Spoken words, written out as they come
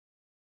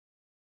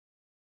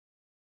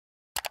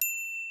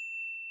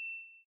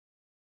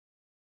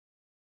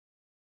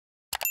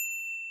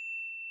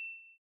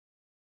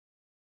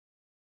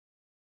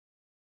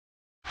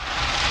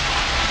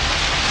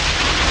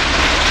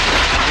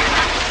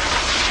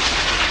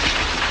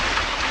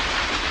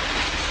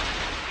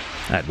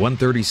At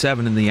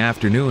 1:37 in the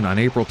afternoon on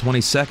April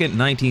 22,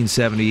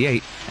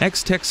 1978,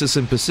 ex-Texas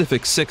and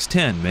Pacific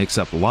 610 makes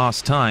up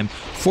lost time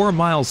 4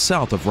 miles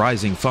south of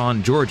Rising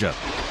Fawn, Georgia,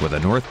 with a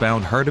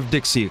northbound Heart of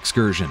Dixie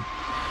excursion.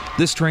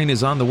 This train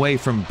is on the way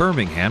from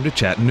Birmingham to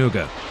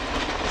Chattanooga.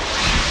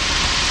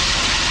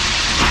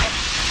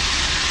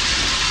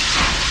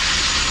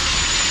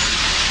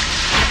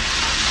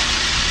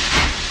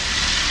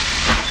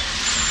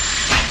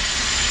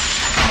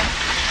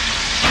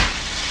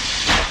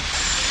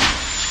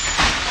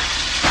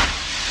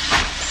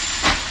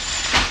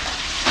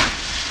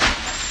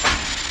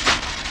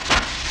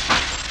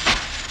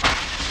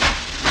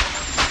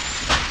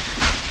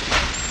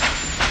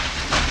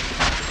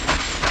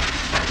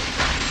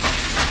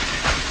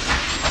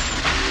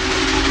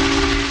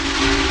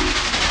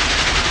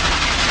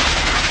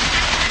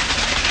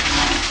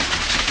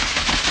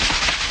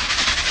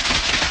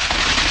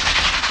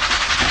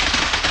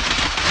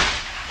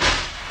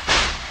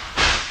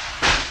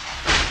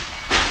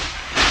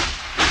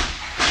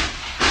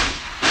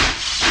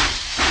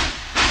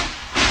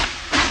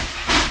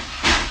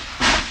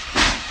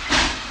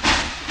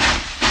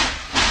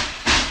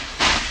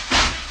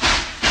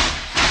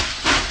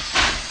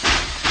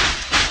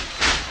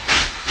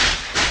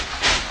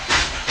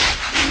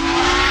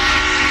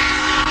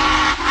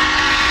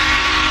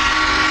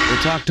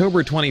 It's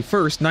October 21,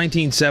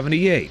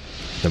 1978.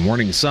 The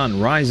morning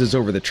sun rises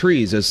over the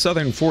trees as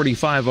Southern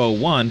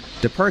 4501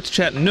 departs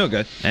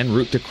Chattanooga en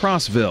route to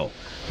Crossville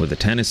with the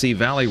Tennessee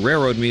Valley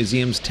Railroad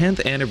Museum's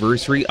 10th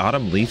anniversary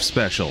Autumn Leaf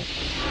Special.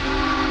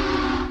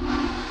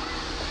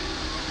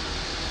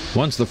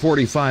 Once the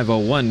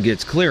 4501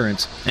 gets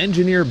clearance,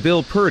 engineer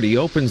Bill Purdy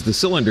opens the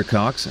cylinder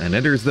cocks and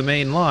enters the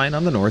main line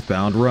on the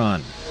northbound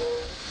run.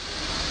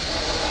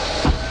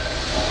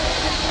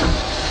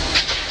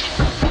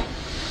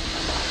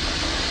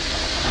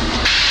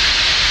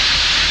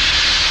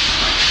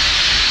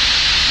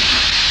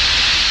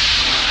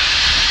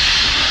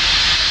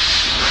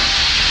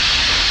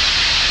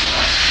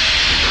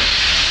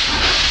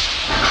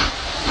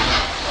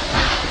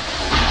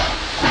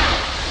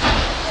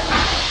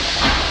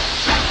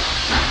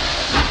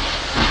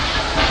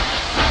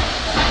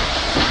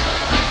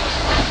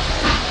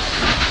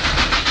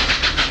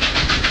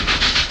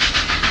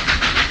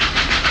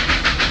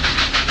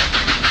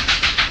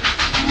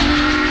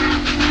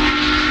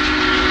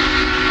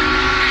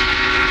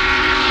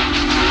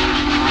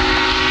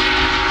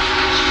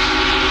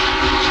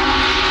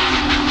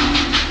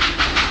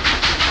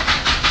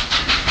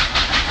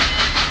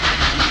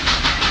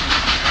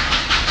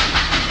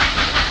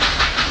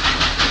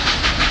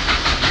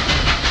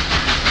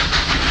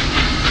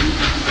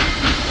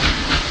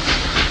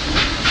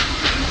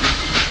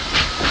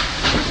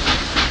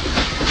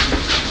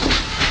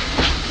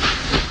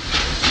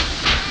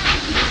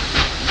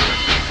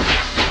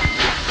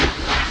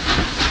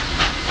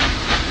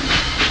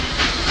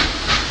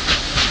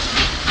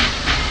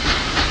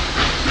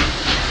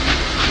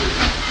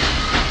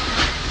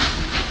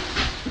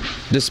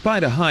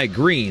 Despite a high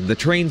green, the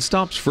train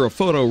stops for a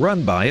photo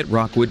run by at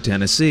Rockwood,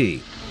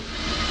 Tennessee.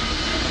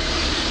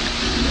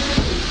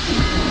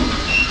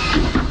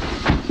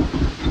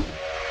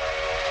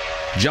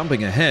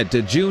 Jumping ahead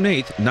to June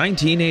 8,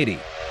 1980,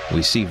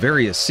 we see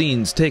various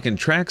scenes taken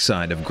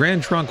trackside of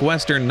Grand Trunk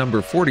Western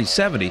number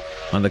 4070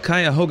 on the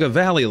Cuyahoga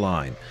Valley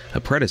Line,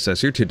 a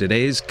predecessor to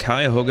today's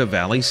Cuyahoga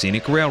Valley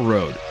Scenic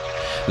Railroad.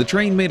 The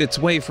train made its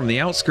way from the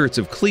outskirts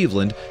of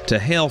Cleveland to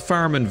Hale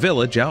Farm and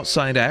Village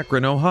outside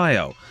Akron,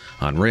 Ohio,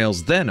 on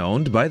rails then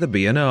owned by the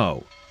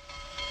B&O.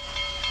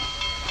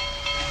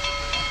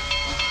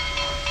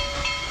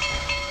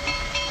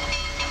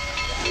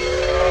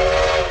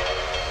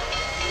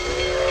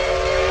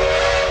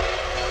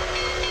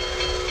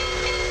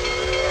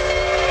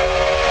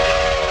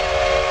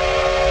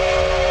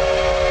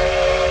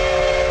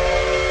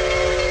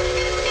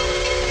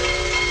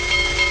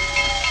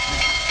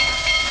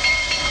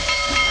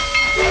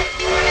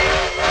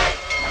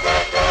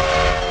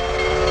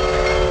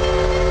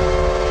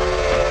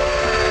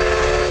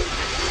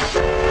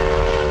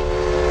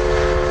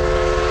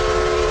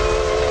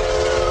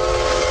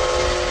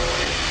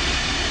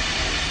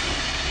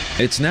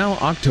 It's now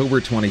October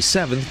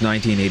 27,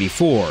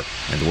 1984,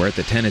 and we're at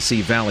the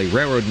Tennessee Valley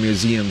Railroad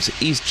Museum's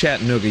East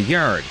Chattanooga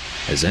Yard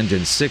as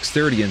engines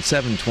 630 and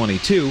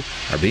 722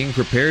 are being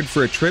prepared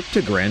for a trip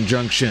to Grand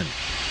Junction.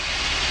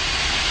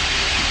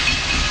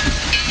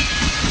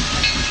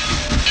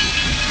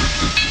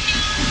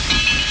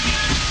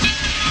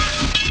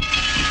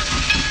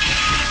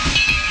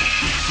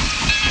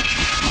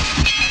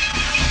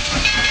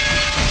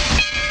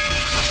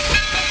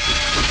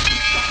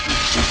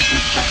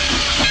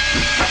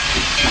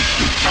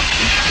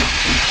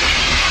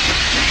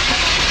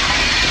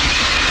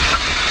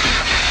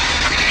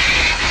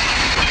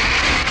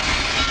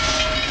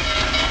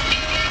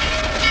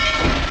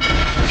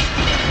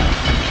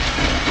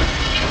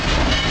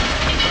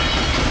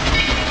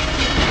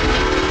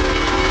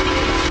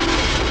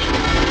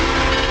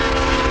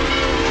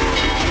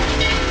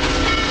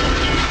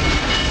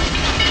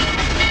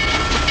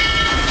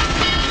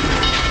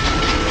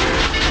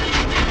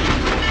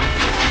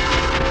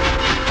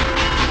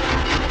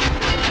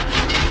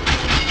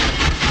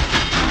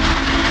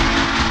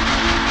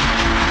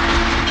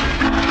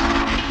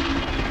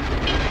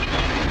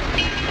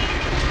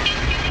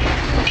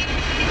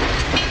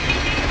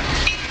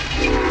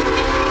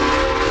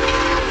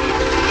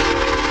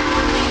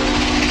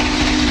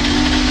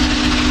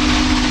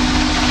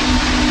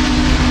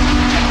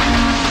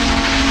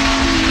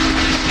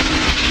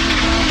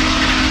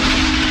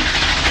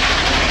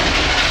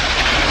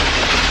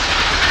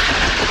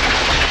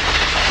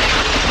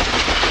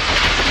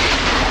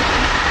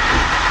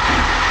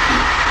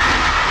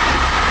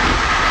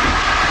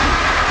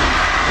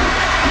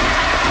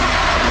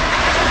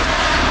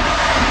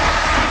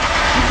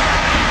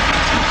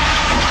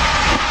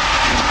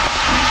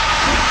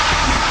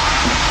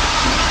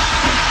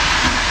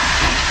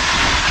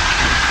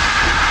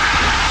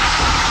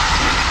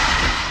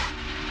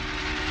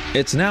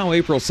 It's now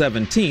April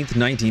 17,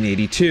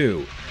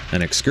 1982.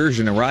 An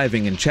excursion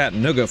arriving in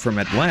Chattanooga from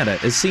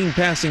Atlanta is seen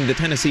passing the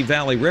Tennessee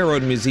Valley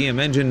Railroad Museum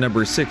engine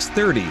number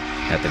 630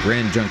 at the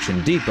Grand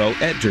Junction Depot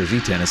at Jersey,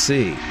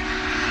 Tennessee.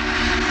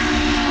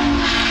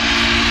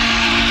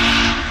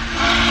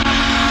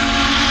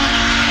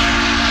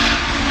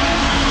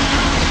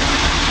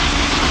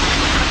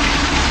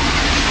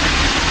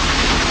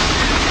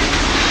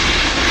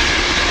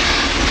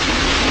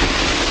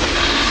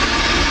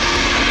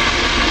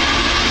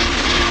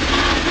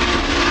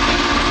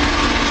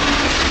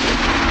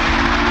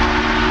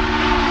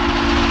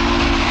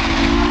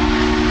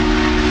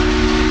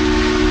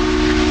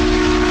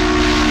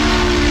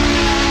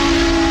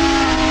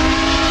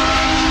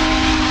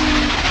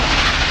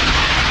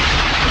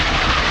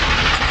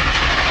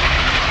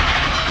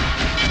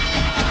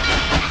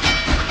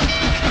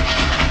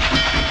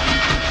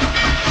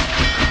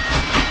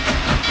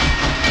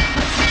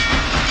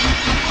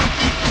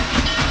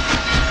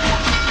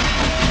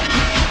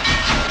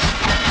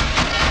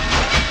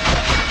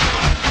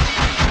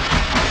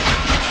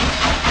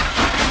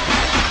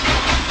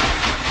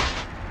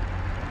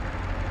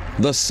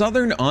 The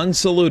Southern on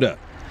Saluda.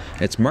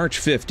 It's March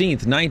 15,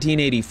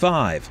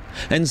 1985,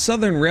 and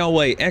Southern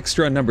Railway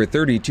Extra number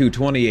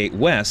 3228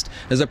 West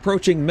is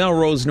approaching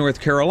Melrose,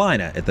 North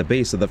Carolina at the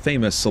base of the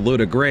famous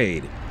Saluda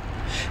grade.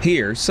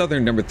 Here,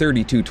 Southern number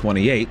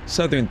 3228,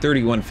 Southern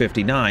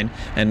 3159,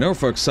 and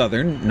Norfolk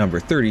Southern number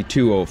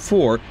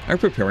 3204 are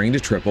preparing to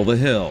triple the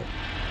hill.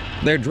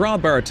 Their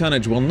drawbar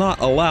tonnage will not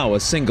allow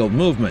a single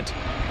movement,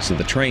 so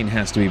the train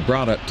has to be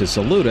brought up to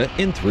Saluda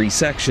in 3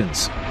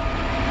 sections.